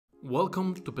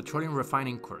Welcome to Petroleum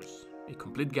Refining course, a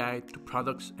complete guide to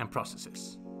products and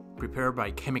processes, prepared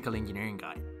by Chemical Engineering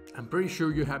Guy. I'm pretty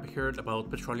sure you have heard about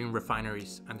petroleum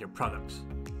refineries and their products: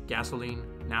 gasoline,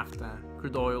 naphtha,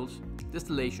 crude oils,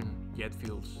 distillation, jet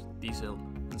fuels, diesel,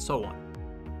 and so on.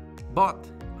 But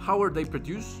how are they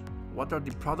produced? What are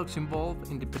the products involved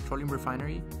in the petroleum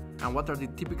refinery? And what are the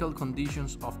typical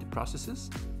conditions of the processes?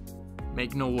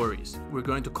 Make no worries, we're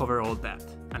going to cover all that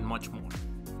and much more.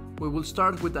 We will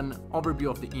start with an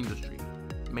overview of the industry,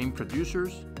 main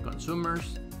producers,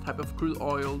 consumers, type of crude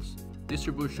oils,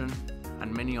 distribution,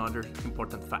 and many other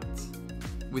important facts.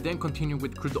 We then continue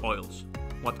with crude oils.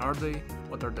 What are they?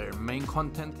 What are their main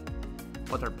content?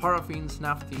 What are paraffins,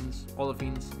 naphthenes,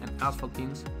 olefins, and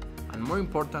asphaltenes? And more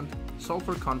important,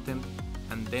 sulfur content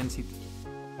and density,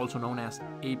 also known as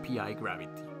API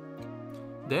gravity.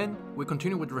 Then we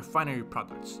continue with refinery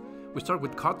products. We start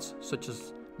with cuts such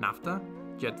as naphtha,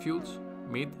 jet fuels,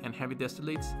 mid and heavy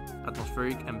distillates,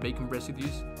 atmospheric and baking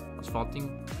residues,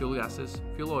 asphalting, fuel gases,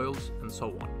 fuel oils, and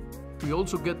so on. We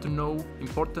also get to know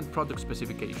important product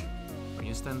specification, for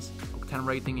instance, octane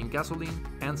rating in gasoline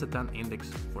and cetan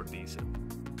index for diesel.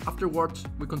 Afterwards,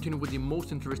 we continue with the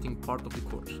most interesting part of the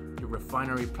course, the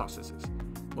refinery processes.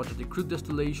 What are the crude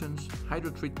distillations,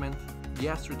 hydrotreatment,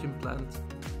 gas treating plants,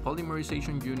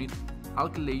 polymerization unit,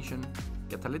 alkylation,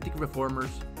 catalytic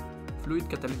reformers, fluid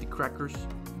catalytic crackers,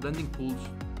 blending pools,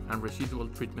 and residual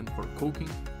treatment for coking,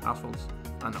 asphalts,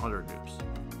 and other dips.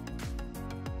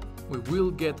 We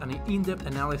will get an in-depth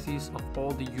analysis of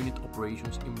all the unit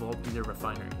operations involved in the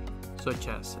refinery, such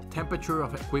as temperature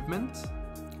of equipment,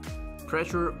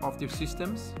 pressure of the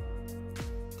systems,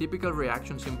 typical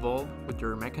reactions involved with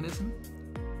their mechanism,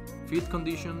 feed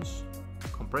conditions,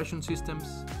 compression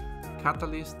systems,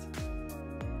 catalyst,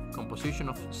 composition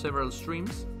of several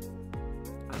streams,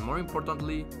 and more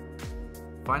importantly,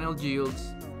 final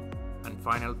yields and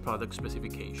final product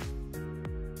specification.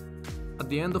 At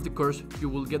the end of the course, you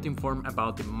will get informed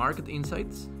about the market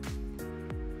insights,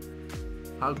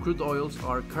 how crude oils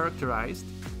are characterized.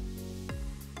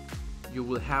 You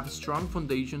will have strong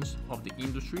foundations of the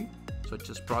industry, such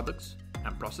as products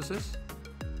and processes.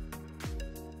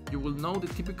 You will know the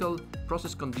typical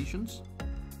process conditions,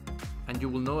 and you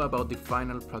will know about the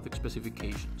final product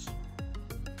specifications.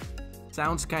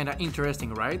 Sounds kinda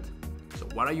interesting, right? So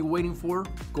what are you waiting for?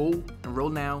 Go, enroll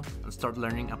now, and start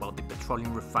learning about the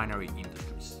petroleum refinery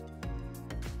industries.